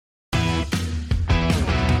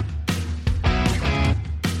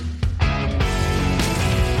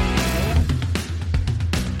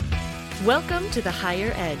Welcome to The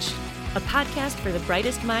Higher Edge, a podcast for the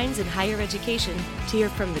brightest minds in higher education to hear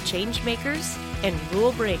from the change makers and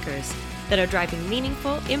rule breakers that are driving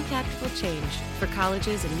meaningful, impactful change for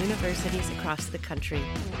colleges and universities across the country.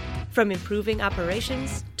 From improving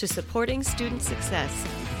operations to supporting student success,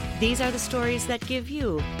 these are the stories that give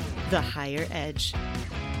you the higher edge.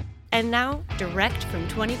 And now, direct from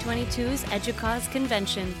 2022's EDUCAUSE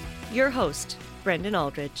convention, your host, Brendan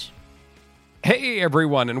Aldrich. Hey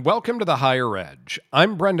everyone, and welcome to The Higher Edge.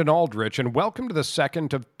 I'm Brendan Aldrich, and welcome to the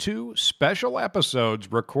second of two special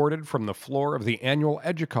episodes recorded from the floor of the annual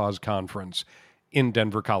EDUCAUSE conference in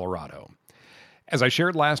Denver, Colorado. As I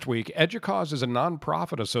shared last week, EDUCAUSE is a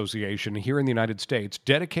nonprofit association here in the United States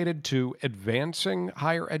dedicated to advancing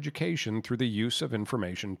higher education through the use of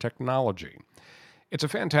information technology. It's a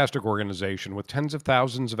fantastic organization with tens of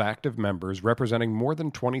thousands of active members representing more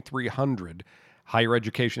than 2,300 higher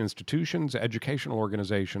education institutions, educational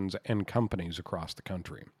organizations, and companies across the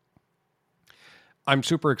country. I'm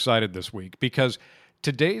super excited this week because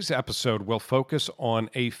today's episode will focus on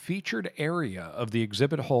a featured area of the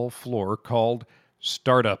exhibit hall floor called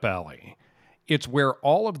Startup Alley. It's where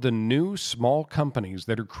all of the new small companies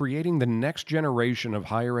that are creating the next generation of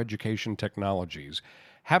higher education technologies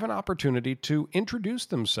have an opportunity to introduce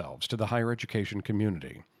themselves to the higher education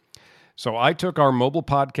community. So I took our mobile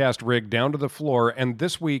podcast rig down to the floor, and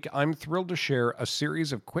this week I'm thrilled to share a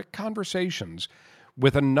series of quick conversations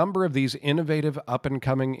with a number of these innovative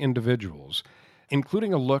up-and-coming individuals,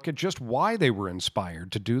 including a look at just why they were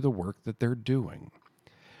inspired to do the work that they're doing.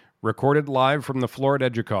 Recorded live from the floor at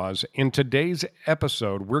EDUCAUSE, in today's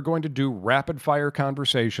episode, we're going to do rapid-fire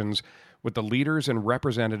conversations with the leaders and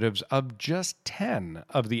representatives of just 10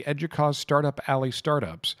 of the EDUCAUSE Startup Alley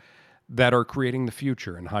startups that are creating the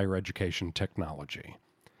future in higher education technology.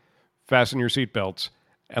 Fasten your seatbelts,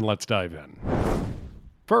 and let's dive in.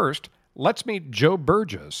 First, let's meet Joe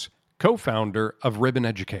Burgess, co-founder of Ribbon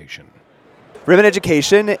Education. Ribbon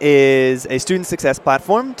Education is a student success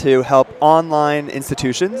platform to help online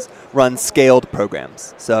institutions run scaled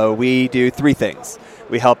programs. So we do three things.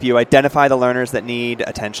 We help you identify the learners that need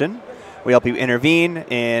attention. We help you intervene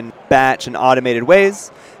in batch and automated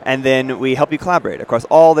ways. And then we help you collaborate across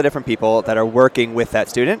all the different people that are working with that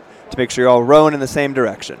student to make sure you're all rowing in the same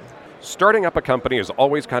direction. Starting up a company is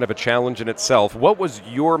always kind of a challenge in itself. What was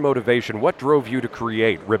your motivation? What drove you to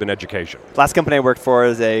create Ribbon Education? The last company I worked for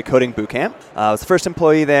is a coding bootcamp. I was the first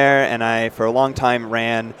employee there, and I, for a long time,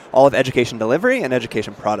 ran all of education delivery and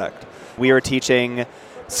education product. We were teaching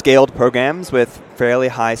scaled programs with fairly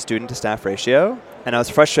high student-to-staff ratio, and I was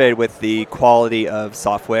frustrated with the quality of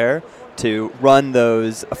software to run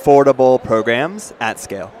those affordable programs at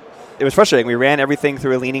scale. It was frustrating. We ran everything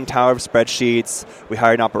through a leaning tower of spreadsheets. We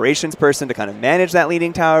hired an operations person to kind of manage that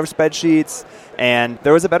leaning tower of spreadsheets. And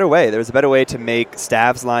there was a better way. There was a better way to make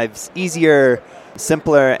staff's lives easier,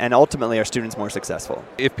 simpler, and ultimately our students more successful.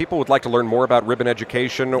 If people would like to learn more about Ribbon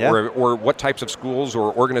Education or what types of schools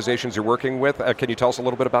or organizations you're working with, can you tell us a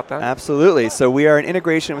little bit about that? Absolutely. So we are an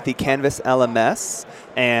integration with the Canvas LMS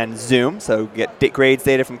and Zoom. So get grades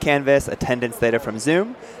data from Canvas, attendance data from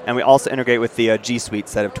Zoom, and we also integrate with the G Suite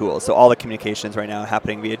set of tools. So all the communications right now are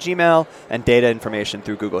happening via Gmail and data information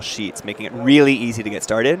through Google Sheets, making it really easy to get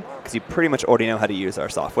started because you pretty much already know how to use our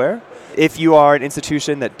software. If you are an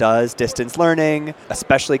institution that does distance learning,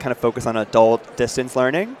 especially kind of focus on adult distance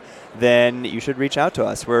learning, then you should reach out to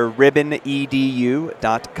us. We're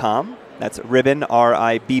ribbonedu.com. That's ribbon,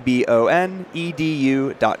 RIBBON,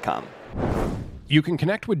 edu.com. You can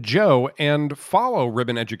connect with Joe and follow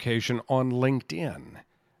Ribbon Education on LinkedIn.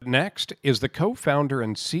 Next is the co-founder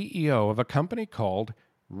and CEO of a company called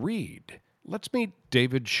Reed. Let's meet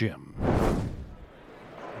David Shim.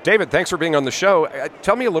 David, thanks for being on the show.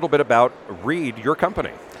 Tell me a little bit about Reed, your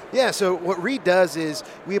company. Yeah, so what Reed does is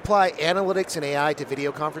we apply analytics and AI to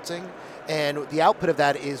video conferencing, and the output of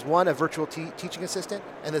that is one, a virtual teaching assistant,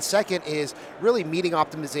 and the second is really meeting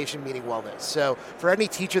optimization, meeting wellness. So for any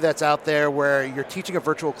teacher that's out there where you're teaching a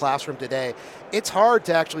virtual classroom today, it's hard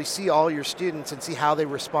to actually see all your students and see how they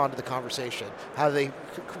respond to the conversation, how they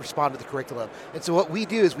respond to the curriculum. And so what we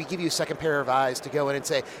do is we give you a second pair of eyes to go in and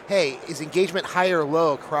say, hey, is engagement high or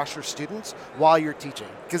low across your students while you're teaching?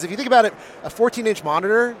 Because if you think about it, a 14-inch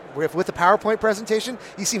monitor with a PowerPoint presentation,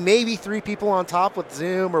 you see maybe 3 people on top with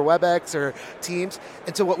Zoom or WebEx or Teams.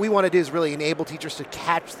 And so what we want to do is really enable teachers to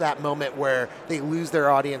catch that moment where they lose their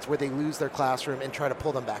audience, where they lose their classroom, and try to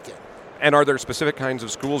pull them back in. And are there specific kinds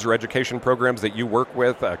of schools or education programs that you work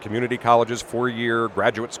with, community colleges, 4-year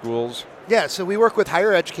graduate schools? Yeah, so we work with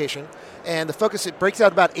higher education, And the focus, it breaks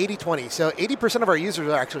out about 80-20. So 80% of our users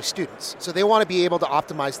are actually students. So they want to be able to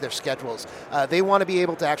optimize their schedules. They want to be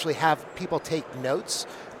able to actually have people take notes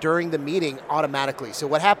during the meeting automatically. So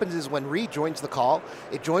what happens is when Reed joins the call,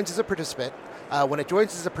 it joins as a participant. When it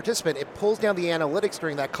joins as a participant, it pulls down the analytics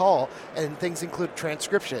during that call, and things include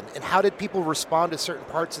transcription and how did people respond to certain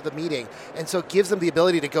parts of the meeting. And so it gives them the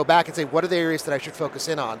ability to go back and say, what are the areas that I should focus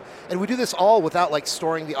in on? And we do this all without like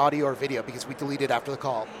storing the audio or video because we delete it after the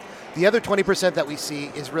call. The other 20% that we see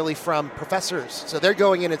is really from professors. So they're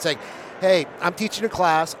going in and saying, hey, I'm teaching a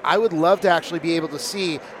class. I would love to actually be able to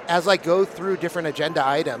see, as I go through different agenda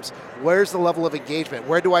items, where's the level of engagement?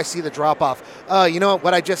 Where do I see the drop-off? You know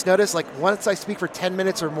what I just noticed? Like once I speak for 10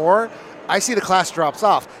 minutes or more, I see the class drops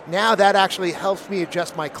off. Now that actually helps me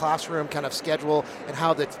adjust my classroom kind of schedule and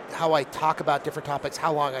how I talk about different topics,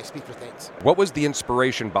 how long I speak for things. What was the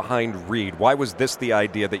inspiration behind Reed? Why was this the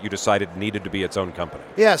idea that you decided needed to be its own company?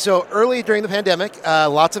 Yeah, so early during the pandemic,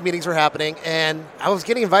 lots of meetings were happening, and I was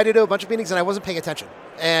getting invited to a bunch of meetings, and I wasn't paying attention.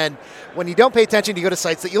 And when you don't pay attention, you go to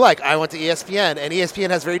sites that you like. I went to ESPN, and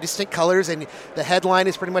ESPN has very distinct colors, and the headline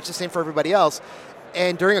is pretty much the same for everybody else.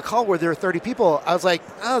 And during a call where there were 30 people, I was like,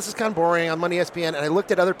 oh, this is kind of boring. I'm on ESPN. And I looked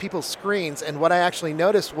at other people's screens, and what I actually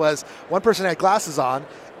noticed was one person had glasses on,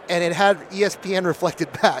 and it had ESPN reflected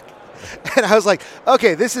back. And I was like,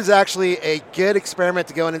 okay, this is actually a good experiment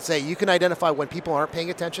to go in and say, you can identify when people aren't paying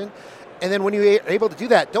attention. And then when you're able to do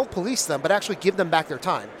that, don't police them, but actually give them back their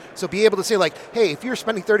time. So be able to say like, hey, if you're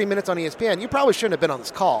spending 30 minutes on ESPN, you probably shouldn't have been on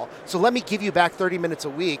this call. So let me give you back 30 minutes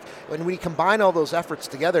a week. And when you combine all those efforts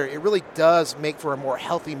together, it really does make for a more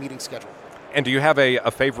healthy meeting schedule. And do you have a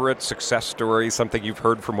favorite success story, something you've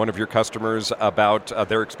heard from one of your customers about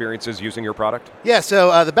their experiences using your product? Yeah,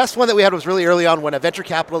 so the best one that we had was really early on when a venture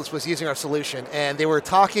capitalist was using our solution. And they were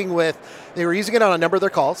using it on a number of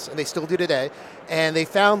their calls, and they still do today. And they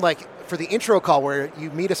found like for the intro call where you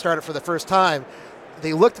meet a startup for the first time,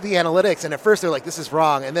 they looked at the analytics, and at first they're like, this is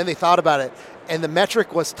wrong. And then they thought about it, and the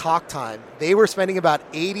metric was talk time. They were spending about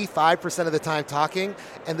 85% of the time talking,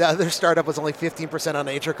 and the other startup was only 15% on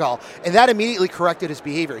an intro call. And that immediately corrected his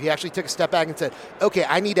behavior. He actually took a step back and said, okay,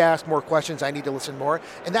 I need to ask more questions. I need to listen more.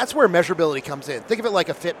 And that's where measurability comes in. Think of it like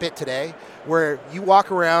a Fitbit today, where you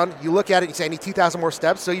walk around, you look at it, and you say, I need 2,000 more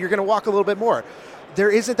steps, so you're going to walk a little bit more. There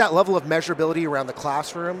isn't that level of measurability around the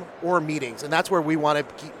classroom or meetings, and that's where we want to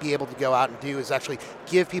be able to go out and do is actually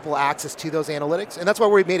give people access to those analytics, and that's why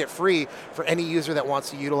we made it free for any user that wants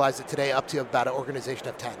to utilize it today up to about an organization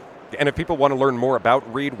of 10. And if people want to learn more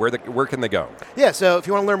about Reed, where can they go? Yeah, so if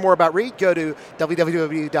you want to learn more about Reed, go to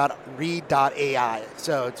www.reed.ai.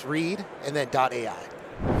 So it's Reed and then .ai.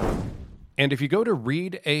 And if you go to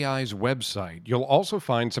Reed AI's website, you'll also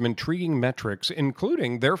find some intriguing metrics,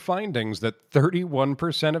 including their findings that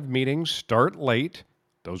 31% of meetings start late.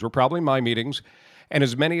 Those were probably my meetings. And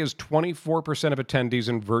as many as 24% of attendees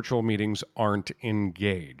in virtual meetings aren't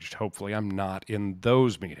engaged. Hopefully I'm not in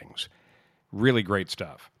those meetings. Really great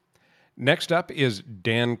stuff. Next up is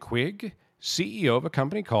Dan Quigg, CEO of a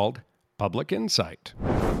company called Public Insight.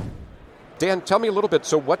 Dan, tell me a little bit.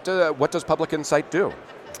 So what does Public Insight do?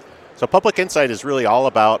 So Public Insight is really all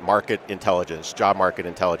about market intelligence, job market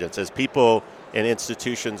intelligence. As people and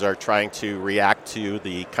institutions are trying to react to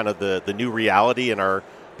the kind of the new reality in our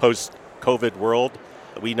post-COVID world,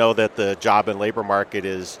 we know that the job and labor market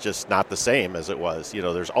is just not the same as it was. You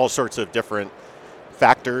know, there's all sorts of different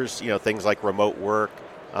factors, you know, things like remote work,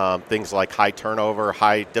 things like high turnover,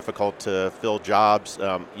 high difficult to fill jobs,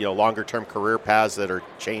 you know, longer term career paths that are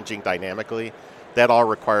changing dynamically. That all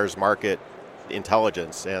requires market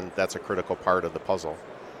intelligence, and that's a critical part of the puzzle.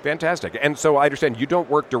 Fantastic. And so I understand you don't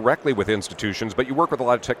work directly with institutions, but you work with a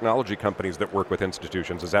lot of technology companies that work with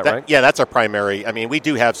institutions. Is that right? Yeah, that's our primary. I mean, we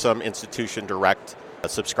do have some institution direct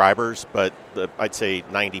subscribers, but I'd say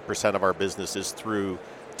 90% of our business is through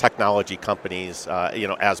technology companies, you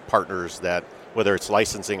know, as partners that, whether it's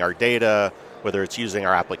licensing our data, whether it's using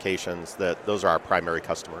our applications, that those are our primary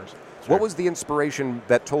customers. What was the inspiration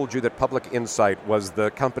that told you that Public Insight was the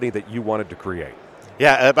company that you wanted to create?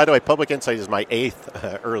 Yeah, by the way, Public Insight is my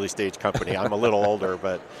 8th early stage company. I'm a little older,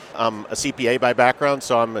 but I'm a CPA by background,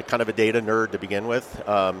 so I'm kind of a data nerd to begin with.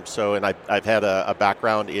 And I've had a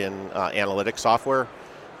background in analytics software.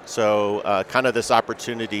 So kind of this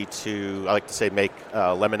opportunity to, I like to say, make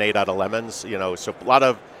lemonade out of lemons. You know, so a lot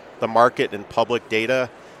of the market and public data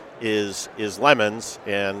is lemons,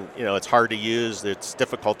 and you know it's hard to use, it's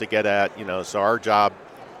difficult to get at, you know, so our job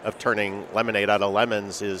of turning lemonade out of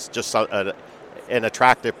lemons is just an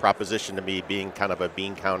attractive proposition to me, being kind of a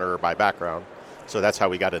bean counter by background. So that's how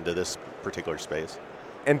we got into this particular space.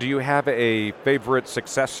 And do you have a favorite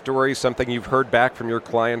success story, something you've heard back from your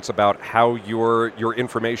clients about how your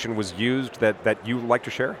information was used that you like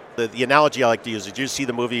to share? The analogy I like to use, did you see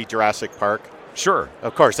the movie Jurassic Park? Sure.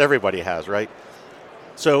 Of course, everybody has, right?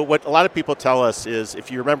 So what a lot of people tell us is,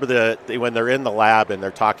 if you remember when they're in the lab and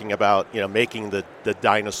they're talking about making the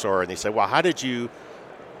dinosaur, and they say, well, how did you,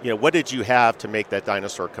 what did you have to make that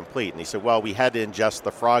dinosaur complete? And he said, well, we had to ingest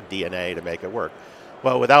the frog DNA to make it work.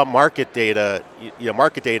 Well, without market data,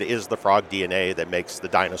 market data is the frog DNA that makes the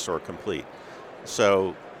dinosaur complete.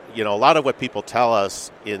 So, a lot of what people tell us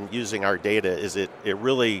in using our data is it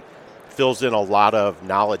really fills in a lot of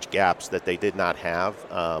knowledge gaps that they did not have.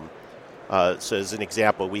 So as an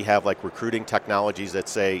example, we have like recruiting technologies that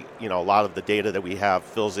say, a lot of the data that we have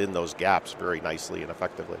fills in those gaps very nicely and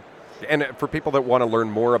effectively. And for people that want to learn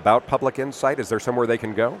more about Public Insight, is there somewhere they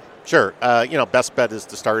can go? Sure. Best bet is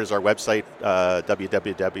to start as our website,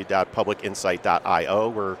 www.publicinsight.io.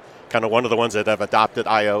 We're kind of one of the ones that have adopted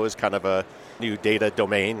IO as kind of a new data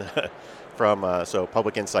domain so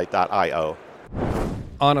publicinsight.io.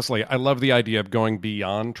 Honestly, I love the idea of going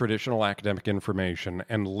beyond traditional academic information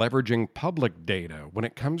and leveraging public data when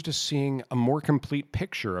it comes to seeing a more complete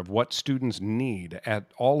picture of what students need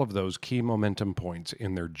at all of those key momentum points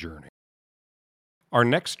in their journey. Our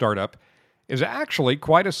next startup is actually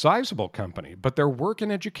quite a sizable company, but their work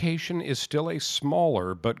in education is still a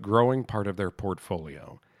smaller but growing part of their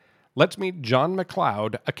portfolio. Let's meet John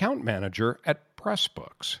McLeod, account manager at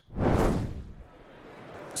Pressbooks.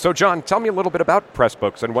 So, John, tell me a little bit about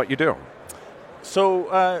Pressbooks and what you do. So,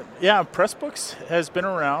 Pressbooks has been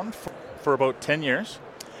around for about 10 years.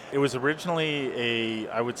 It was originally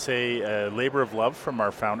a labor of love from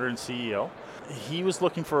our founder and CEO. He was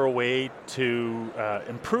looking for a way to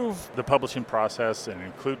improve the publishing process and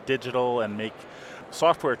include digital and make a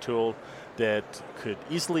software tool that could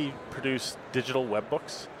easily produce digital web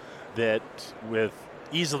books that with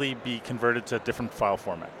easily be converted to different file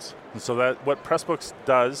formats. And so that what Pressbooks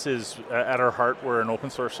does is, at our heart, we're an open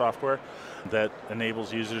source software that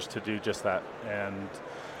enables users to do just that. And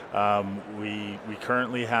we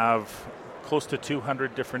currently have close to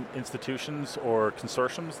 200 different institutions or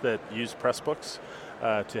consortiums that use Pressbooks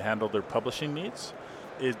to handle their publishing needs.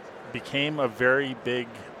 It became a very big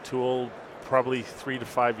tool probably 3 to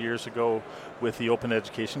 5 years ago with the open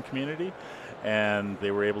education community, and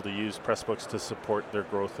they were able to use Pressbooks to support their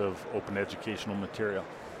growth of open educational material.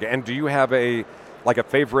 And do you have a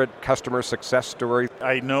favorite customer success story?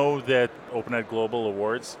 I know that Open Ed Global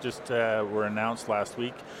Awards just were announced last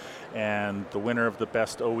week, and the winner of the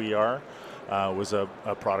best OER was a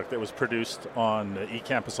product that was produced on the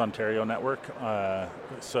eCampus Ontario network.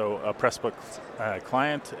 So a Pressbooks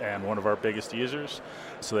client and one of our biggest users.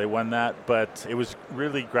 So they won that, but it was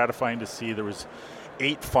really gratifying to see there was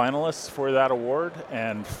 8 finalists for that award,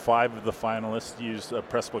 and 5 of the finalists used a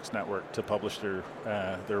Pressbooks network to publish their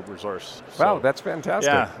resource. Wow, that's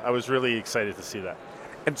fantastic. Yeah, I was really excited to see that.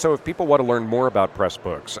 And so if people want to learn more about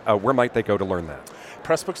Pressbooks, where might they go to learn that?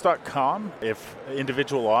 Pressbooks.com. If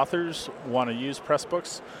individual authors want to use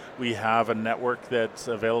Pressbooks, we have a network that's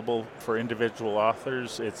available for individual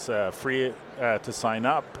authors. It's free to sign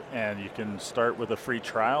up, and you can start with a free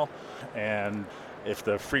trial. And if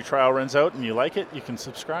the free trial runs out and you like it, you can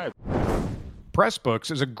subscribe.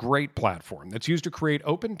 Pressbooks is a great platform that's used to create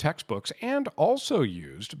open textbooks and also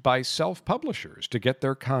used by self-publishers to get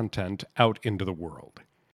their content out into the world.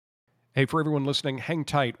 Hey, for everyone listening, hang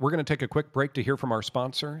tight. We're going to take a quick break to hear from our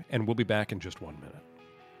sponsor, and we'll be back in just 1 minute.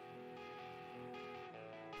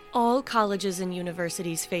 All colleges and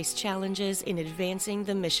universities face challenges in advancing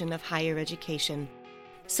the mission of higher education.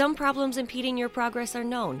 Some problems impeding your progress are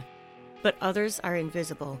known, but others are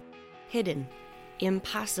invisible, hidden,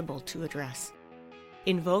 impossible to address.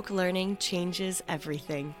 Invoke Learning changes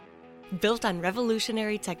everything. Built on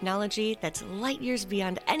revolutionary technology that's light years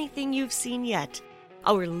beyond anything you've seen yet,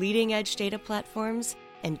 our leading-edge data platforms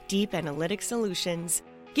and deep analytic solutions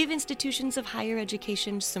give institutions of higher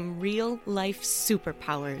education some real-life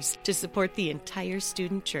superpowers to support the entire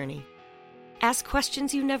student journey. Ask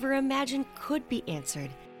questions you never imagined could be answered.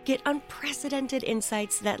 Get unprecedented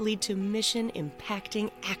insights that lead to mission-impacting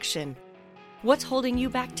action. What's holding you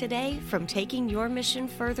back today from taking your mission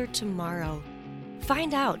further tomorrow?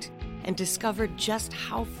 Find out and discover just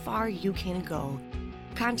how far you can go.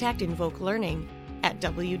 Contact Invoke Learning at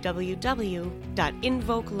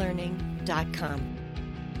www.invokelearning.com.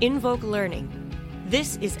 Invoke Learning.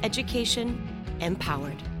 This is education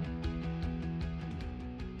empowered.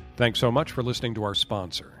 Thanks so much for listening to our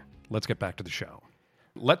sponsor. Let's get back to the show.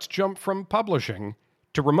 Let's jump from publishing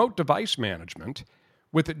to remote device management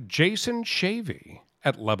with Jason Shavey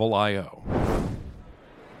at Level.io.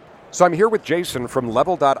 So I'm here with Jason from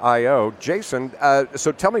Level.io. Jason,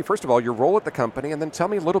 so tell me, first of all, your role at the company, and then tell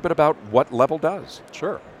me a little bit about what Level does.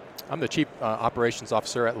 Sure. I'm the Chief Operations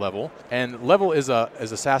Officer at Level, and Level is a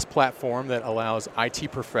SaaS platform that allows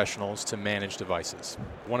IT professionals to manage devices.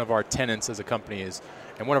 One of our tenets as a company is,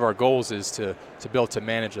 and one of our goals is to be able to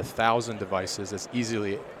manage 1,000 devices as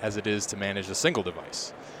easily as it is to manage a single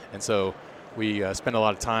device. And so we spend a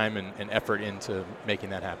lot of time and effort into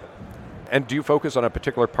making that happen. And do you focus on a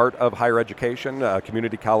particular part of higher education,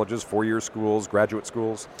 community colleges, four-year schools, graduate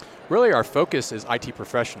schools? Really, our focus is IT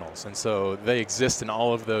professionals, and so they exist in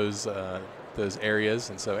all of those areas.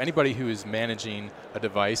 And so anybody who is managing a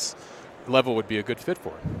device, Level would be a good fit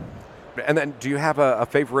for. And then do you have a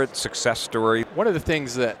favorite success story? One of the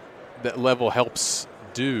things that Level helps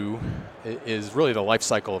do is really the life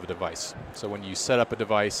cycle of a device. So when you set up a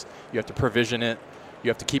device, you have to provision it, you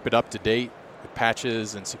have to keep it up to date with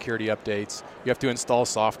patches and security updates, you have to install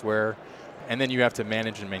software, and then you have to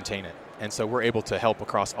manage and maintain it. And so we're able to help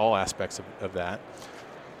across all aspects of that.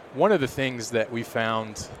 One of the things that we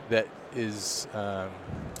found that is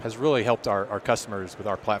has really helped our customers with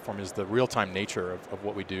our platform is the real-time nature of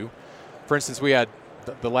what we do. For instance, we had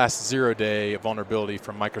the last 0-day vulnerability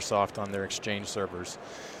from Microsoft on their Exchange servers.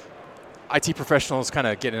 IT professionals kind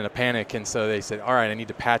of get in a panic, and so they said, all right, I need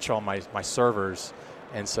to patch all my servers.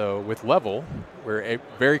 And so with Level, we're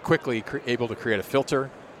very quickly able to create a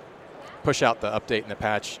filter, push out the update and the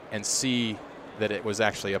patch, and see that it was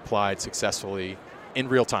actually applied successfully in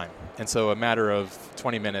real time. And so a matter of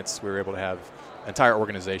 20 minutes, we were able to have entire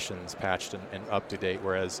organizations patched and up to date,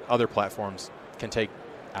 whereas other platforms can take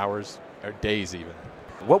hours or days even.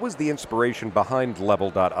 What was the inspiration behind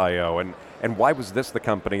Level.io, and why was this the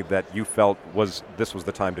company that you felt this was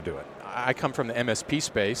the time to do it? I come from the MSP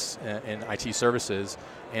space in IT services,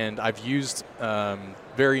 and I've used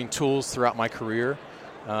varying tools throughout my career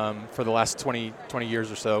for the last 20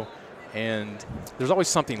 years or so, and there's always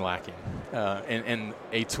something lacking in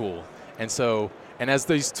a tool. And as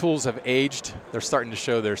these tools have aged, they're starting to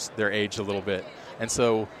show their age a little bit. And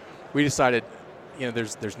so we decided,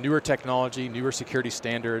 there's newer technology, newer security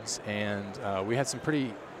standards, and we had some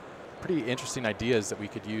pretty interesting ideas that we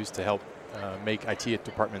could use to help make IT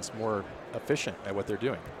departments more efficient at what they're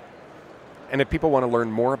doing. And if people want to learn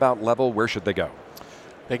more about Level, where should they go?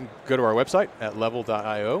 They can go to our website at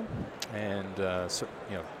level.io, and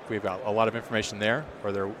we've got a lot of information there,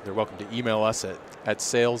 or they're welcome to email us at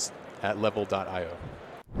sales@level.io.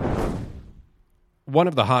 One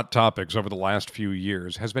of the hot topics over the last few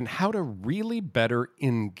years has been how to really better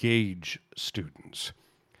engage students.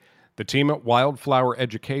 The team at Wildflower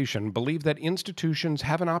Education believe that institutions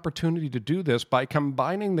have an opportunity to do this by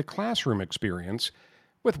combining the classroom experience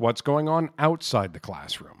with what's going on outside the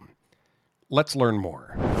classroom. Let's learn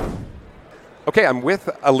more. Okay, I'm with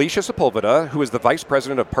Alicia Sepulveda, who is the Vice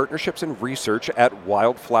President of Partnerships and Research at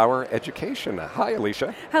Wildflower Education. Hi,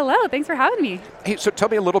 Alicia. Hello, thanks for having me. Hey, so tell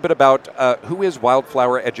me a little bit about who is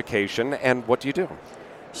Wildflower Education and what do you do?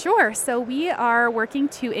 Sure. So we are working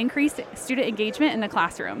to increase student engagement in the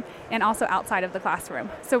classroom and also outside of the classroom.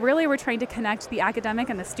 So really we're trying to connect the academic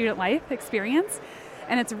and the student life experience,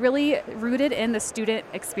 and it's really rooted in the student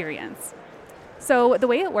experience. So the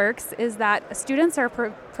way it works is that students are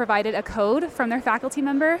provided a code from their faculty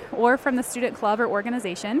member or from the student club or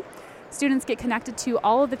organization. Students get connected to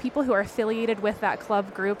all of the people who are affiliated with that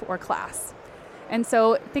club, group, or class. And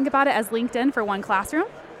so think about it as LinkedIn for one classroom.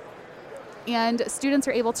 And students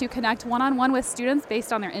are able to connect one-on-one with students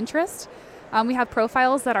based on their interest. We have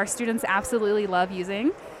profiles that our students absolutely love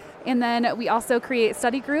using. And then we also create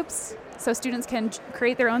study groups. So students can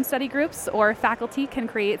create their own study groups, or faculty can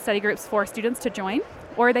create study groups for students to join,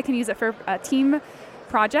 or they can use it for team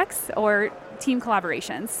projects or team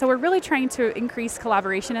collaborations. So we're really trying to increase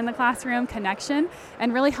collaboration in the classroom, connection,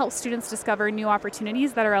 and really help students discover new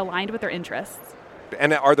opportunities that are aligned with their interests.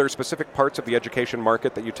 And are there specific parts of the education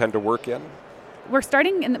market that you tend to work in? We're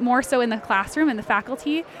starting more so in the classroom and the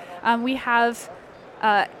faculty. We have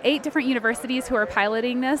 8 different universities who are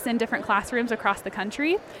piloting this in different classrooms across the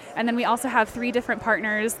country. And then we also have 3 different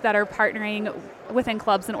partners that are partnering within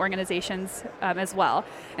clubs and organizations as well.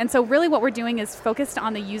 And so really what we're doing is focused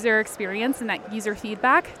on the user experience and that user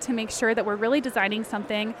feedback to make sure that we're really designing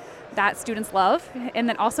something that students love and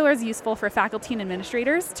that also is useful for faculty and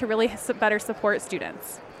administrators to really better support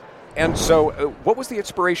students. And so what was the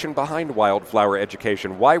inspiration behind Wildflower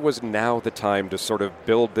Education? Why was now the time to sort of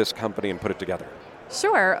build this company and put it together?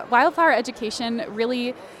 Sure. Wildflower Education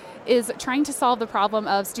really is trying to solve the problem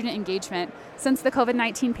of student engagement. Since the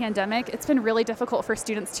COVID-19 pandemic, it's been really difficult for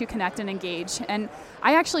students to connect and engage. And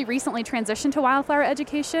I actually recently transitioned to Wildflower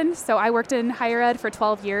Education. So I worked in higher ed for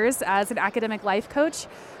 12 years as an academic life coach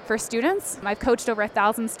for students. I've coached over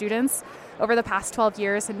 1,000 students over the past 12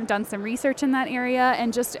 years and done some research in that area.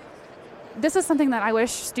 And just, this is something that I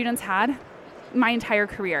wish students had my entire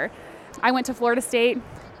career. I went to Florida State,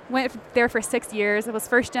 went there for 6 years. I was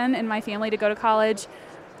first gen in my family to go to college.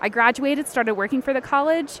 I graduated, started working for the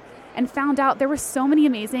college, and found out there were so many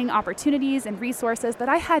amazing opportunities and resources that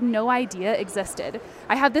I had no idea existed.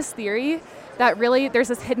 I have this theory that really there's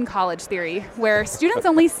this hidden college theory where students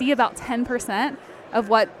only see about 10% of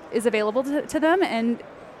what is available to them, and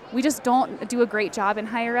we just don't do a great job in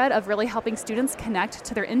higher ed of really helping students connect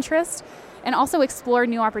to their interests and also explore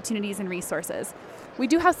new opportunities and resources. We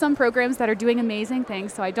do have some programs that are doing amazing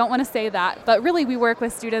things, so I don't want to say that, but really we work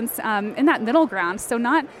with students in that middle ground, so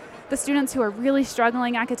not the students who are really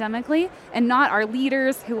struggling academically and not our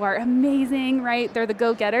leaders who are amazing, right? They're the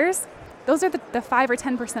go-getters. Those are the 5 or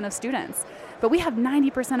 10% of students, but we have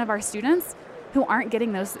 90% of our students who aren't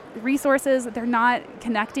getting those resources. They're not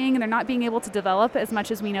connecting and they're not being able to develop as much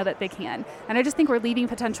as we know that they can. And I just think we're leaving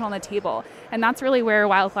potential on the table. And that's really where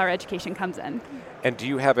Wildflower Education comes in. And do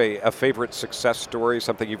you have a favorite success story,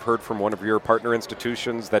 something you've heard from one of your partner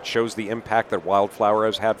institutions that shows the impact that Wildflower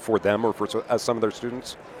has had for them or for some of their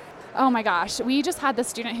students? Oh my gosh, we just had this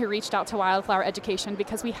student who reached out to Wildflower Education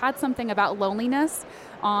because we had something about loneliness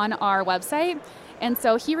on our website. And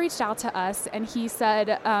so he reached out to us and he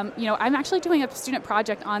said, I'm actually doing a student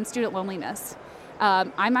project on student loneliness.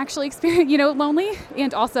 I'm actually experiencing, lonely,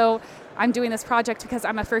 and also I'm doing this project because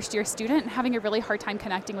I'm a first year student and having a really hard time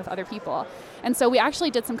connecting with other people. And so we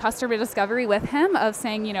actually did some customer discovery with him of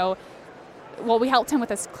saying, we helped him with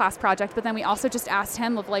this class project, but then we also just asked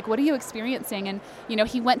him of what are you experiencing? And,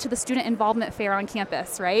 he went to the student involvement fair on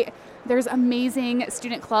campus, right? There's amazing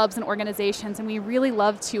student clubs and organizations, and we really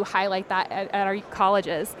love to highlight that at our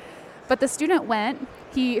colleges. But the student went,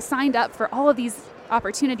 he signed up for all of these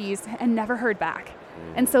opportunities and never heard back.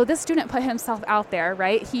 And so this student put himself out there,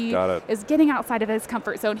 right? He is getting outside of his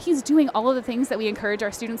comfort zone. He's doing all of the things that we encourage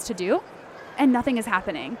our students to do, and nothing is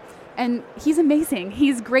happening. And he's amazing.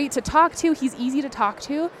 He's great to talk to. He's easy to talk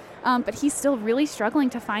to, but he's still really struggling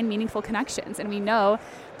to find meaningful connections. And we know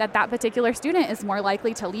that particular student is more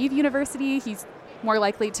likely to leave university. He's more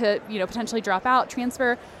likely to, potentially drop out,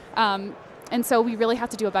 transfer. And so we really have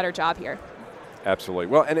to do a better job here. Absolutely.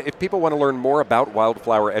 Well, and if people want to learn more about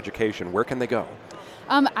Wildflower Education, where can they go?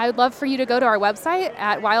 I would love for you to go to our website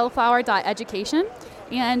at wildflower.education,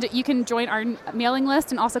 and you can join our mailing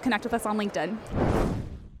list and also connect with us on LinkedIn.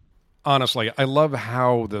 Honestly, I love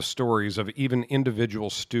how the stories of even individual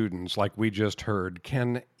students like we just heard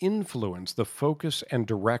can influence the focus and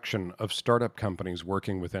direction of startup companies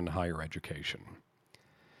working within higher education.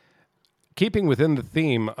 Keeping within the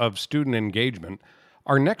theme of student engagement,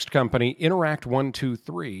 our next company, Interact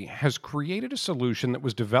 123, has created a solution that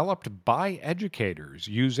was developed by educators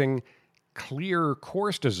using clear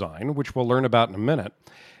course design, which we'll learn about in a minute,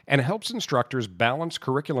 and helps instructors balance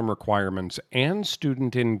curriculum requirements and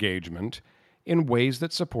student engagement in ways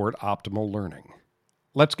that support optimal learning.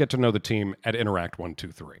 Let's get to know the team at Interact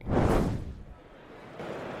 123.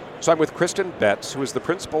 So I'm with Kristen Betts, who is the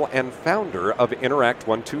principal and founder of Interact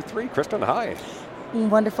 123. Kristen, hi.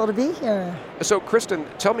 Wonderful to be here. So Kristen,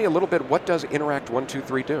 tell me a little bit, what does Interact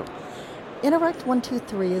 123 do? Interact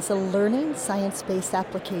 123 is a learning science-based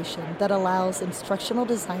application that allows instructional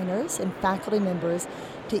designers and faculty members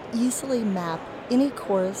to easily map any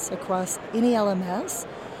course across any LMS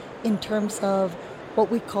in terms of what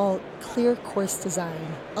we call clear course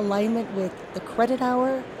design, alignment with the credit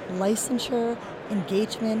hour, licensure,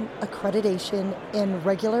 engagement, accreditation, and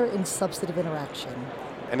regular and substantive interaction.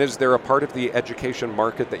 And is there a part of the education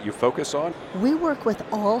market that you focus on? We work with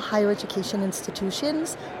all higher education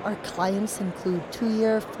institutions. Our clients include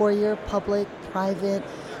 2-year, 4-year, public, private.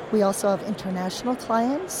 We also have international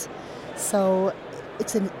clients. So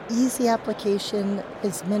it's an easy application,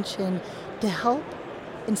 as mentioned, to help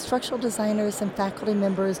instructional designers and faculty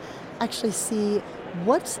members actually see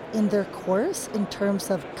what's in their course in terms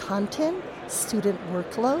of content, student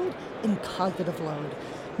workload, and cognitive load.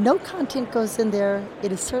 No content goes in there.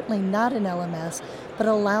 It is certainly not an LMS, but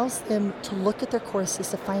allows them to look at their courses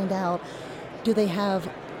to find out, do they have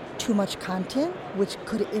too much content, which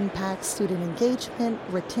could impact student engagement,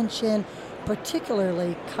 retention,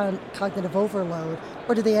 particularly cognitive overload,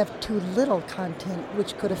 or do they have too little content,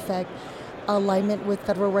 which could affect alignment with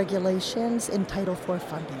federal regulations and Title IV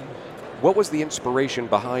funding. What was the inspiration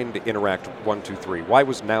behind Interact 123? Why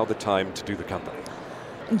was now the time to do the company?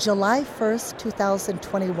 In July 1st,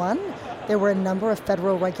 2021, there were a number of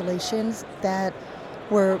federal regulations that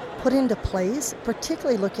were put into place,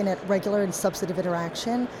 particularly looking at regular and substantive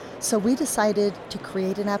interaction. So we decided to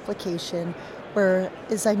create an application where,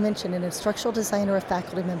 as I mentioned, an instructional designer or a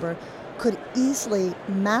faculty member could easily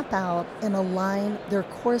map out and align their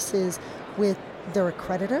courses with their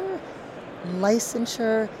accreditor,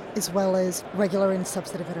 licensure, as well as regular and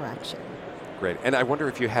substantive interaction. Great. And I wonder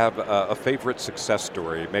if you have a favorite success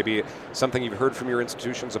story, maybe something you've heard from your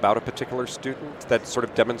institutions about a particular student that sort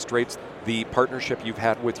of demonstrates the partnership you've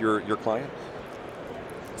had with your client?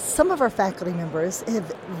 Some of our faculty members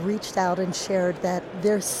have reached out and shared that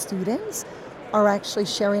their students are actually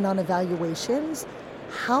sharing on evaluations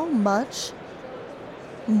how much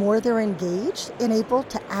more they're engaged and able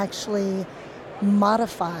to actually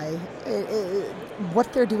modify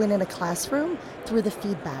what they're doing in a classroom through the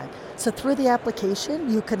feedback. So through the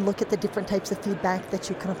application, you can look at the different types of feedback that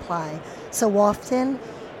you can apply. So often,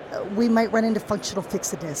 we might run into functional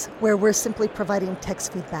fixedness, where we're simply providing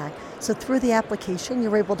text feedback. So through the application,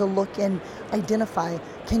 you're able to look and identify,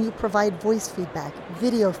 can you provide voice feedback,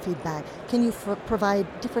 video feedback? Can you provide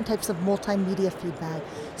different types of multimedia feedback?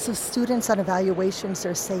 So students on evaluations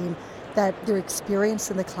are saying that their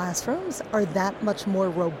experience in the classrooms are that much more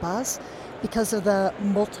robust because of the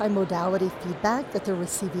multimodality feedback that they're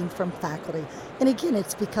receiving from faculty. And again,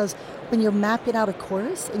 it's because when you're mapping out a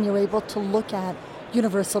course and you're able to look at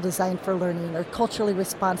universal design for learning or culturally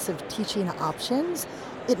responsive teaching options,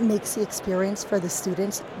 it makes the experience for the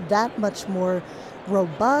students that much more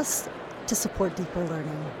robust to support deeper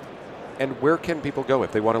learning. And where can people go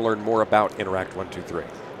if they want to learn more about Interact 123?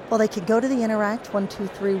 Well, they can go to the Interact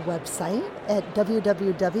 123 website at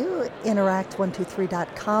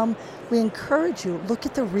www.interact123.com. We encourage you, look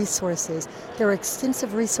at the resources. There are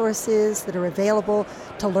extensive resources that are available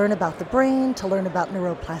to learn about the brain, to learn about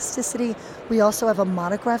neuroplasticity. We also have a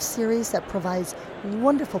monograph series that provides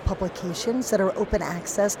wonderful publications that are open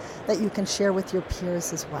access that you can share with your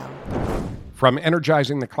peers as well. From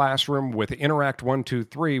energizing the classroom with Interact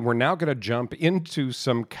 123, we're now going to jump into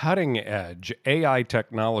some cutting-edge AI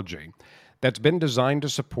technology that's been designed to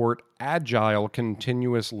support agile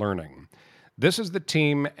continuous learning. This is the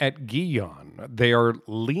team at Guion. They are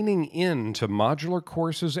leaning into modular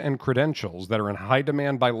courses and credentials that are in high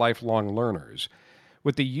demand by lifelong learners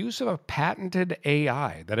with the use of a patented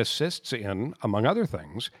AI that assists in, among other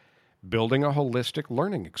things, building a holistic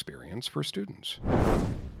learning experience for students.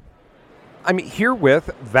 I'm here with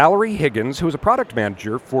Valerie Higgins, who is a product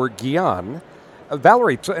manager for Guion.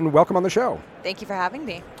 Valerie, and welcome on the show. Thank you for having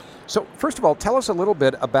me. So, first of all, tell us a little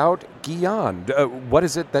bit about Guion. What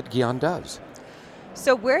is it that Guion does?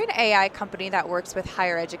 So we're an AI company that works with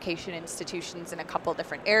higher education institutions in a couple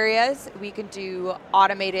different areas. We can do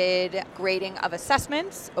automated grading of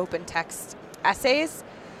assessments, open text essays.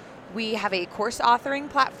 We have a course authoring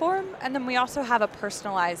platform, and then we also have a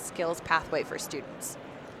personalized skills pathway for students.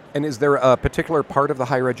 And is there a particular part of the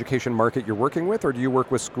higher education market you're working with, or do you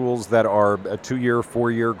work with schools that are 2-year,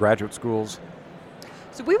 4-year graduate schools?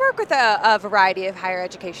 So we work with a variety of higher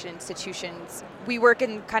education institutions. We work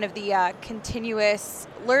in kind of the continuous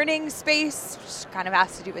learning space, which kind of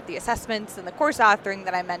has to do with the assessments and the course authoring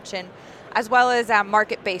that I mentioned, as well as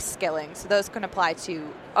market-based skilling. So those can apply to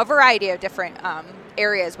a variety of different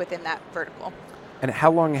areas within that vertical. And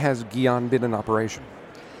how long has Guion been in operation?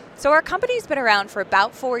 So our company's been around for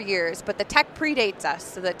about 4 years, but the tech predates us.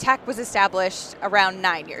 So the tech was established around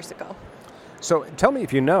 9 years ago. So tell me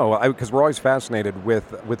if you know, because we're always fascinated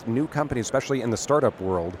with new companies, especially in the startup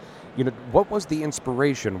world. You know, what was the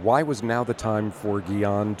inspiration? Why was now the time for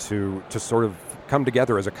Guion to sort of come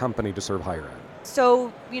together as a company to serve higher ed?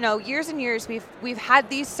 So, years and years we've had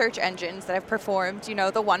these search engines that have performed,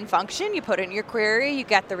 the one function. You put in your query, you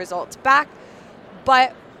get the results back.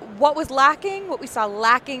 But what was lacking, what we saw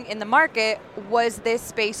lacking in the market, was this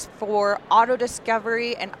space for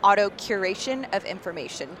auto-discovery and auto-curation of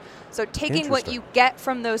information. So taking what you get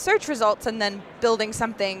from those search results and then building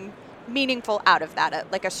something meaningful out of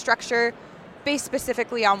that, like a structure based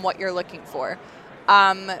specifically on what you're looking for.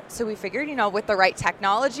 So we figured, with the right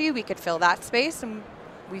technology, we could fill that space, and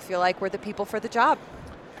we feel like we're the people for the job.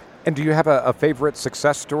 And do you have a favorite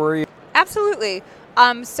success story? Absolutely.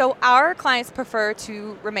 So our clients prefer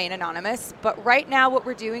to remain anonymous, but right now what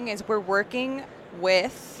we're doing is we're working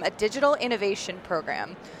with a digital innovation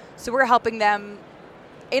program. So we're helping them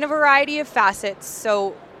in a variety of facets.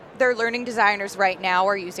 So their learning designers right now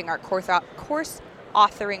are using our course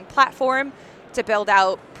authoring platform to build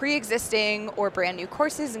out pre-existing or brand new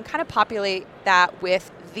courses and kind of populate that with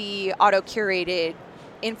the auto-curated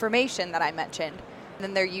information that I mentioned. And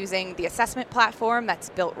then they're using the assessment platform that's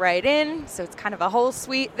built right in, so it's kind of a whole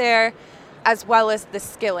suite there, as well as the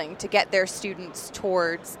skilling to get their students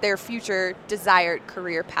towards their future desired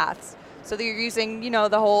career paths. So they're using,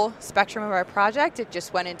 the whole spectrum of our project. It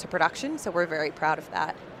just went into production, so we're very proud of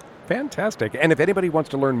that. Fantastic. And if anybody wants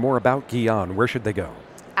to learn more about Gyan, where should they go?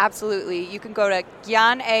 Absolutely. You can go to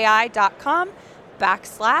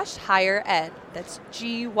gyanai.com/higher ed. That's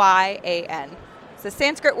GYAN. It's a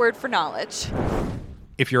Sanskrit word for knowledge.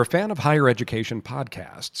 If you're a fan of higher education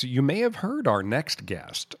podcasts, you may have heard our next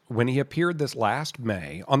guest when he appeared this last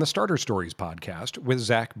May on the Starter Stories podcast with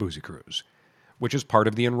Zach Boozycruz, which is part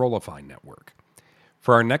of the Enrollify network.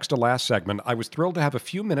 For our next to last segment, I was thrilled to have a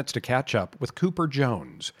few minutes to catch up with Cooper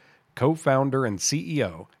Jones, co-founder and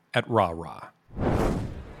CEO at RahRah.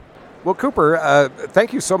 Well, Cooper,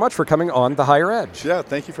 thank you so much for coming on The Higher Edge. Yeah,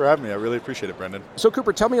 thank you for having me. I really appreciate it, Brendan. So,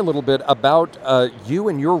 Cooper, tell me a little bit about you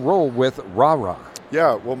and your role with RahRah.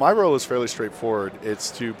 Yeah, well, my role is fairly straightforward.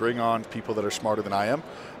 It's to bring on people that are smarter than I am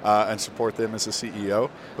and support them as a CEO.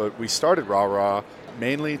 But we started RahRah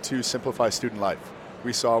mainly to simplify student life.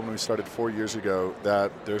 We saw when we started 4 years ago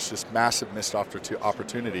that there's just massive missed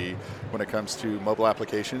opportunity when it comes to mobile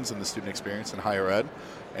applications and the student experience in higher ed.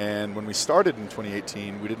 And when we started in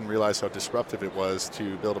 2018, we didn't realize how disruptive it was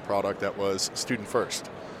to build a product that was student first.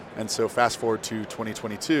 And so fast forward to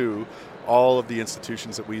 2022, all of the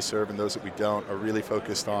institutions that we serve and those that we don't are really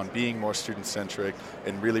focused on being more student-centric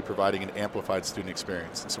and really providing an amplified student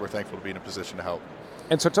experience. And so we're thankful to be in a position to help.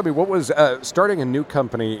 And so tell me, what was starting a new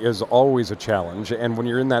company is always a challenge, and when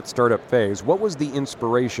you're in that startup phase, what was the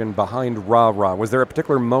inspiration behind RahRah? Was there a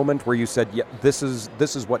particular moment where you said, yeah, this is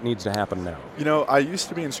what needs to happen now? I used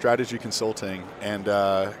to be in strategy consulting and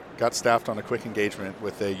got staffed on a quick engagement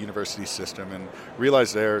with a university system and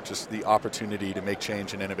realized there just the opportunity to make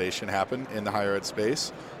change and innovation happen in the higher ed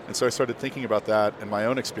space. And so I started thinking about that in my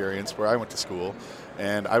own experience where I went to school.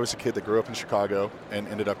 And I was a kid that grew up in Chicago and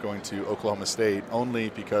ended up going to Oklahoma State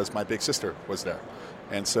only because my big sister was there.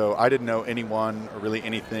 And so I didn't know anyone or really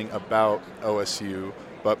anything about OSU,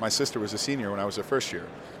 but my sister was a senior when I was a first year.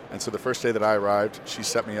 And so the first day that I arrived, she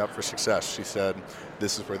set me up for success. She said,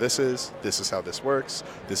 this is where this is how this works,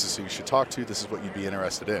 this is who you should talk to, this is what you'd be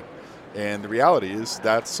interested in. And the reality is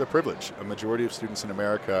that's a privilege. A majority of students in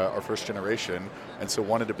America are first generation, and so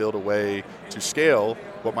wanted to build a way to scale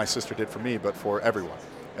what my sister did for me, but for everyone.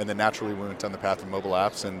 And then naturally we went down the path of mobile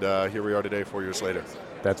apps, and here we are today, 4 years later.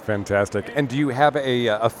 That's fantastic. And do you have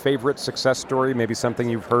a favorite success story, maybe something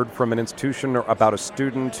you've heard from an institution or about a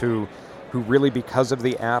student who really, because of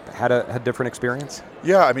the app, had a different experience?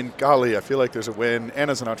 Yeah, I mean, golly, I feel like there's a win and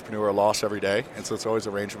as an entrepreneur, a loss every day. And so it's always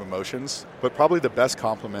a range of emotions. But probably the best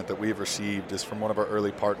compliment that we've received is from one of our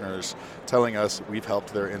early partners telling us that we've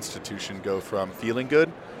helped their institution go from feeling good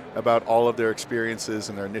about all of their experiences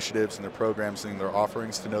and their initiatives and their programs and their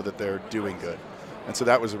offerings to know that they're doing good. And so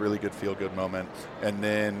that was a really good feel-good moment. And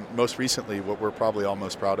then most recently, what we're probably all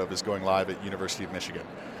most proud of is going live at University of Michigan.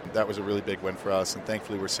 That was a really big win for us, and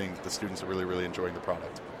thankfully we're seeing that the students are really, really enjoying the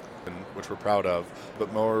product, which we're proud of.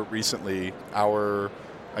 But more recently, our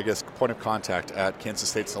point of contact at Kansas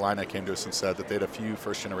State Salina came to us and said that they had a few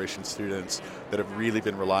first-generation students that have really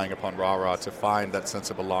been relying upon RahRah to find that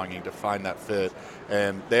sense of belonging, to find that fit.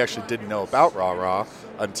 And they actually didn't know about RahRah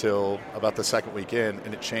until about the second week in,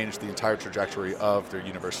 and it changed the entire trajectory of their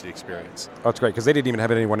university experience. Oh, that's great, because they didn't even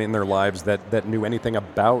have anyone in their lives that knew anything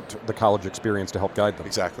about the college experience to help guide them.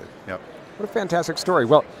 Exactly, yep. What a fantastic story.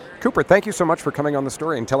 Well, Cooper, thank you so much for coming on the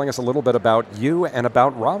story and telling us a little bit about you and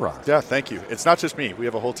about RahRah. Yeah, thank you. It's not just me. We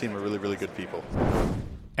have a whole team of really, really good people.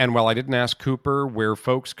 And while I didn't ask Cooper where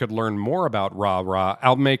folks could learn more about RahRah,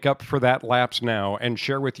 I'll make up for that lapse now and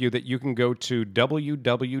share with you that you can go to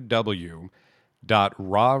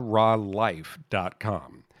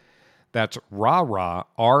www.rahrahlife.com. That's RahRah,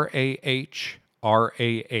 R-A-H-R-A-H,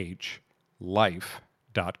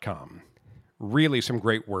 life.com. Really some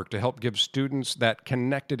great work to help give students that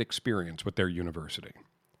connected experience with their university.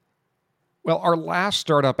 Well, our last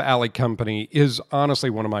Startup Alley company is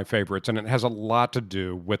honestly one of my favorites, and it has a lot to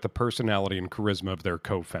do with the personality and charisma of their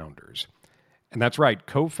co-founders. And that's right,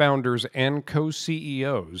 co-founders and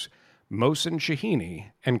co-CEOs, Mohsen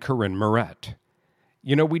Shahini and Corinne Moret.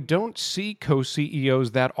 We don't see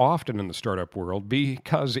co-CEOs that often in the startup world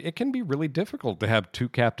because it can be really difficult to have two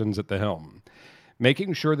captains at the helm.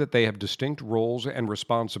 Making sure that they have distinct roles and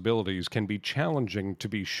responsibilities can be challenging, to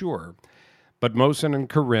be sure. But Mohsen and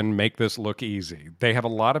Corinne make this look easy. They have a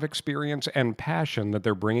lot of experience and passion that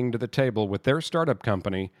they're bringing to the table with their startup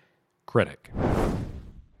company, Critic.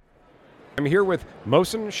 I'm here with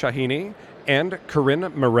Mohsen Shahini and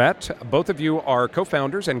Corinne Moret. Both of you are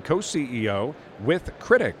co-founders and co-CEO with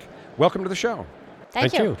Critic. Welcome to the show.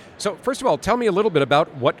 Thank you. So first of all, tell me a little bit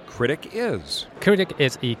about what Critic is. Critic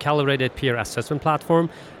is a calibrated peer assessment platform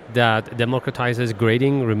that democratizes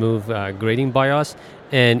grading, remove grading bias,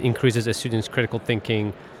 and increases a student's critical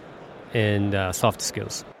thinking and soft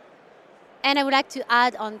skills. And I would like to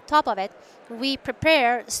add on top of it, we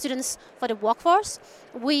prepare students for the workforce.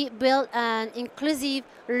 We build an inclusive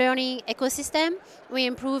learning ecosystem. We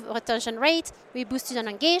improve retention rate. We boost student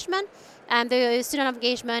engagement. And the student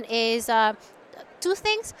engagement is two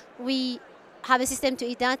things. We have a system to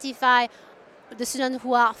identify the students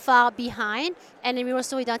who are far behind, and then we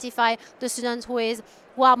also identify the students who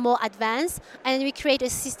are more advanced, and we create a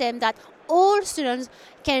system that all students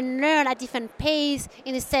can learn at different pace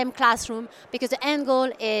in the same classroom, because the end goal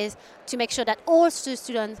is to make sure that all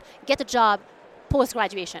students get a job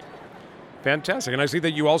post-graduation. Fantastic. And I see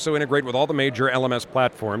that you also integrate with all the major LMS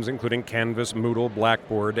platforms, including Canvas, Moodle,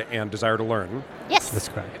 Blackboard, and Desire to Learn. Yes. That's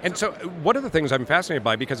correct. And so one of the things I'm fascinated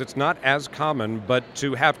by, because it's not as common, but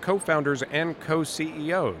to have co-founders and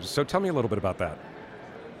co-CEOs. So tell me a little bit about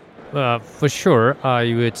that. For sure,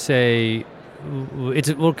 I would say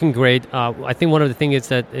it's working great. I think one of the things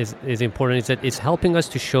that is important is that it's helping us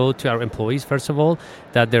to show to our employees, first of all,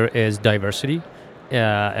 that there is diversity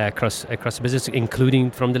across the business,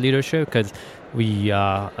 including from the leadership, because we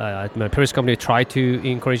at my previous company try to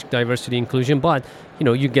encourage diversity inclusion, but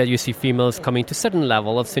you see females coming to certain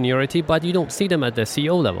level of seniority, but you don't see them at the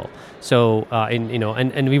CEO level. So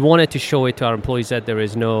and we wanted to show it to our employees that there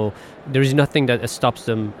is nothing that stops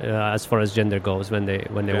them as far as gender goes when they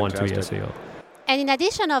want to be a CEO. And in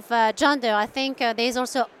addition of gender, I think there is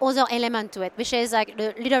also other element to it, which is like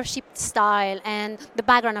the leadership style and the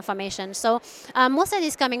background information. So Mohsen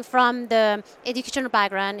is coming from the educational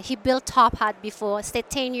background. He built Top Hat before, stayed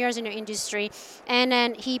 10 years in the industry, and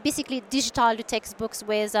then he basically digitalized the textbooks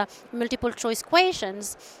with multiple choice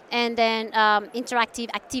questions and then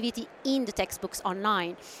interactive activity in the textbooks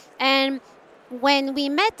online. And when we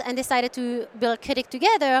met and decided to build Critic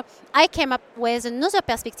together, I came up with another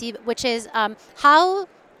perspective, which is how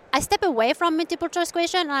I step away from multiple choice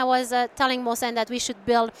question. And I was telling Mohsen that we should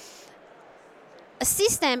build a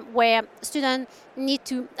system where students need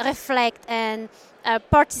to reflect and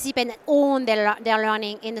participate and own their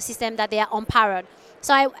learning in the system that they are empowered.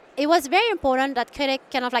 So it was very important that Critic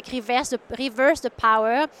kind of like reverse the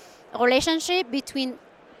power relationship between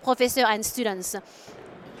professor and students.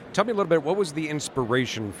 Tell me a little bit, what was the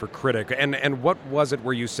inspiration for Critic, and what was it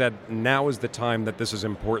where you said, now is the time that this is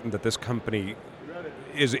important, that this company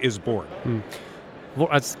is born?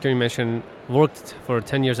 As Kerry mentioned, worked for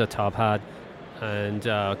 10 years at Top Hat and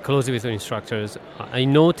closely with the instructors. I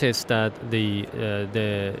noticed that the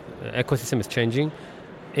ecosystem is changing.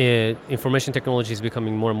 Information technology is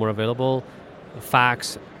becoming more and more available.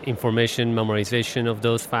 Facts, information, memorization of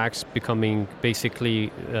those facts becoming basically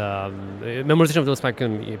memorization of those facts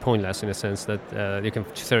can be pointless in a sense that you can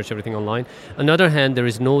search everything online. On the other hand, there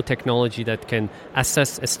is no technology that can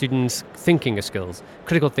assess a student's thinking skills,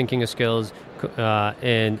 critical thinking skills,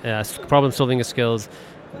 and problem-solving skills,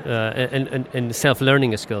 and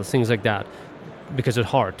self-learning skills, things like that, because it's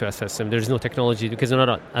hard to assess them. There's no technology because they're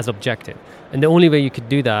not as objective. And the only way you could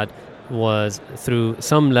do that was through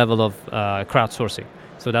some level of crowdsourcing.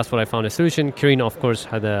 So that's what I found a solution. Corinne, of course,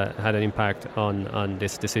 had an impact on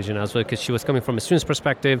this decision as well, because she was coming from a student's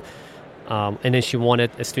perspective, and then she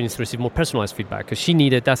wanted students to receive more personalized feedback,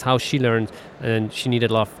 because that's how she learned, and she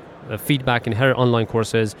needed a lot of feedback in her online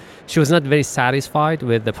courses. She was not very satisfied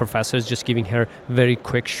with the professors just giving her very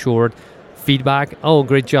quick, short feedback. Oh,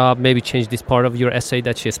 great job, maybe change this part of your essay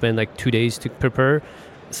that she spent like 2 days to prepare.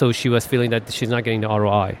 So she was feeling that she's not getting the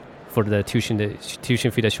ROI for the tuition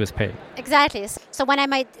fee that she was paying. Exactly. So when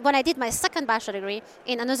I did my second bachelor degree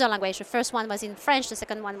in another language, the first one was in French, the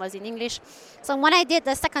second one was in English. So when I did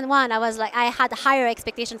the second one, I had a higher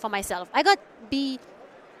expectation for myself. I got B+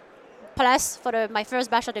 for my first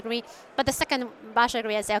bachelor degree, but the second bachelor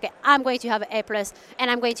degree, I said, okay, I'm going to have an A+, and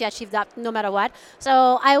I'm going to achieve that no matter what.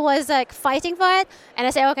 So I was like fighting for it, and I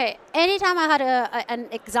said, okay, anytime I had an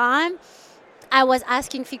exam, I was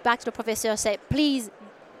asking feedback to the professor, say, please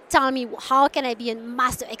tell me, how can I be a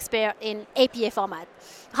master expert in APA format?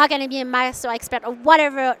 How can I be a master expert or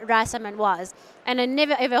whatever the assignment was? And I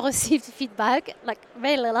never ever received feedback, like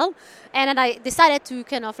very little. And then I decided to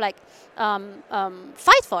kind of like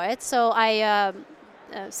fight for it. So I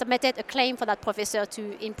submitted a claim for that professor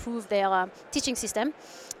to improve their teaching system.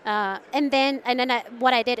 And then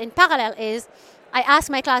what I did in parallel is I asked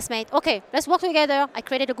my classmate, okay, let's work together. I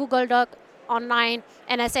created a Google Doc online,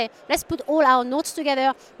 and I say, let's put all our notes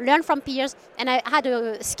together, learn from peers, and I had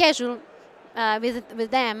a schedule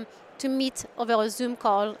with them to meet over a Zoom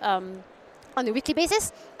call on a weekly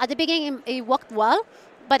basis. At the beginning, it worked well,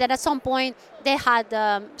 but at some point, they had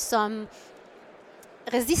some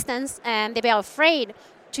resistance, and they were afraid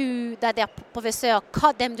that their professor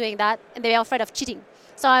caught them doing that, and they were afraid of cheating.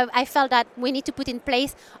 So I felt that we need to put in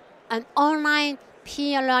place an online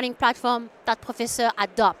peer learning platform that professors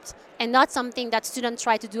adopt, and not something that students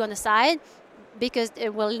try to do on the side, because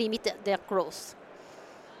it will limit their growth.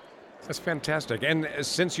 That's fantastic. And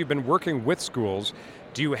since you've been working with schools,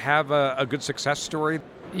 do you have a good success story?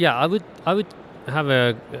 Yeah, I would have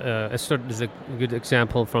a good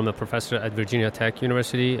example from a professor at Virginia Tech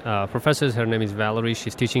University. Her name is Valerie.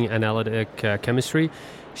 She's teaching analytic chemistry.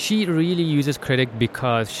 She really uses Critic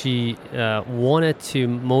because she wanted to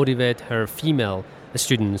motivate her female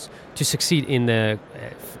students to succeed in the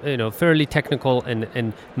fairly technical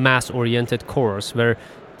and math-oriented course where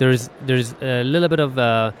there's a little bit of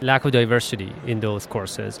lack of diversity in those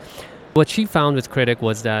courses. What she found with Critic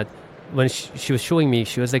was that when she was showing me,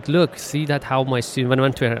 she was like, look, see that how my student, when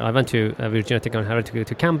I went to Virginia Tech and had to go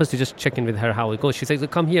to campus to just check in with her how it goes. She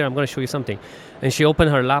said, come here, I'm going to show you something. And she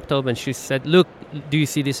opened her laptop and she said, look, do you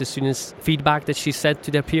see this student's feedback that she said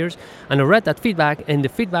to their peers? And I read that feedback, and the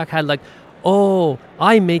feedback had like, oh,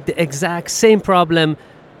 I made the exact same problem,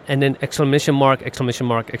 and then exclamation mark, exclamation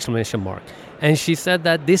mark, exclamation mark. And she said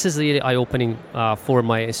that this is really eye-opening for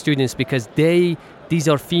my students, because these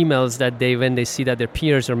are females that when they see that their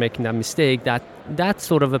peers are making that mistake, that's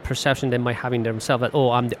sort of a perception they might have in themselves that,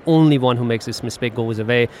 oh, I'm the only one who makes this mistake, goes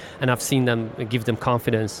away. And I've seen them give them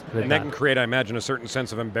confidence with and that can create, I imagine, a certain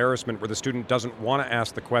sense of embarrassment where the student doesn't want to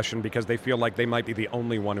ask the question because they feel like they might be the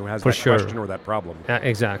only one who has question or that problem.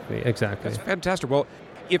 Exactly. That's fantastic. Well,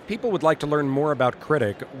 if people would like to learn more about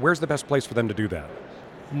Critic, where's the best place for them to do that?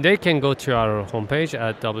 They can go to our homepage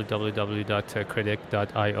at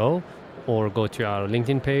www.critic.io or go to our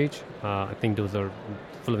LinkedIn page. I think those are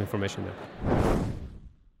full of information there.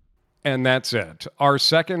 And that's it. Our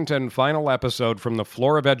second and final episode from the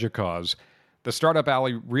floor of EDUCAUSE. The Startup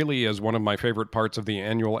Alley really is one of my favorite parts of the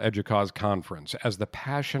annual EDUCAUSE conference, as the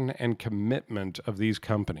passion and commitment of these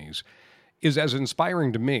companies is as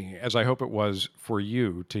inspiring to me as I hope it was for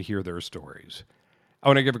you to hear their stories. I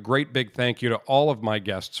want to give a great big thank you to all of my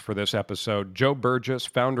guests for this episode. Joe Burgess,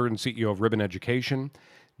 founder and CEO of Ribbon Education.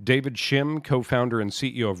 David Shim, co-founder and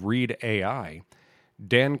CEO of Read AI.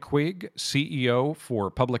 Dan Quigg, CEO for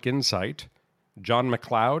Public Insight. John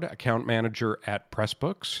McLeod, account manager at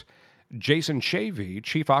Pressbooks. Jason Shavy,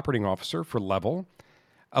 chief operating officer for Level.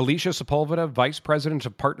 Alicia Sepulveda, vice president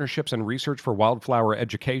of partnerships and research for Wildflower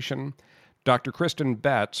Education. Dr. Kristen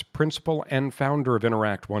Betts, principal and founder of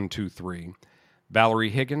Interact 123. Valerie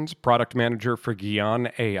Higgins, product manager for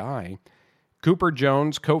Guion AI. Cooper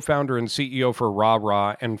Jones, co-founder and CEO for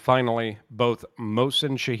RahRah, and finally, both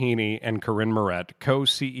Mohsen Shahini and Corinne Moret,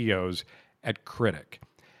 co-CEOs at Critic.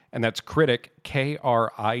 And that's Critic, Kritik,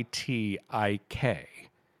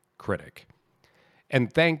 Critic.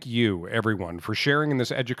 And thank you, everyone, for sharing in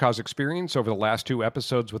this EDUCAUSE experience over the last 2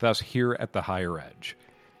 episodes with us here at The Higher Edge.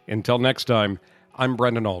 Until next time, I'm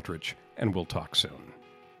Brendan Aldrich, and we'll talk soon.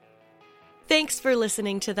 Thanks for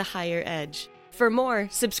listening to The Higher Edge. For more,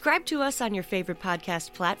 subscribe to us on your favorite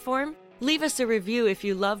podcast platform, leave us a review if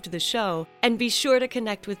you loved the show, and be sure to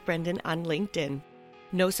connect with Brendan on LinkedIn.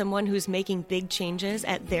 Know someone who's making big changes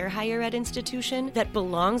at their higher ed institution that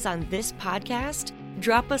belongs on this podcast?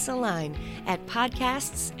 Drop us a line at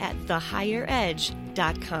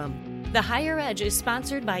podcasts@thehigheredge.com. The Higher Edge is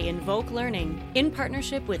sponsored by Invoke Learning in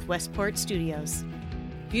partnership with Westport Studios.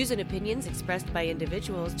 Views and opinions expressed by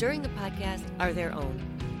individuals during the podcast are their own.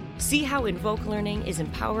 See how Invoke Learning is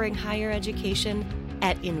empowering higher education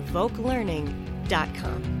at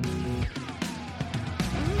invokelearning.com.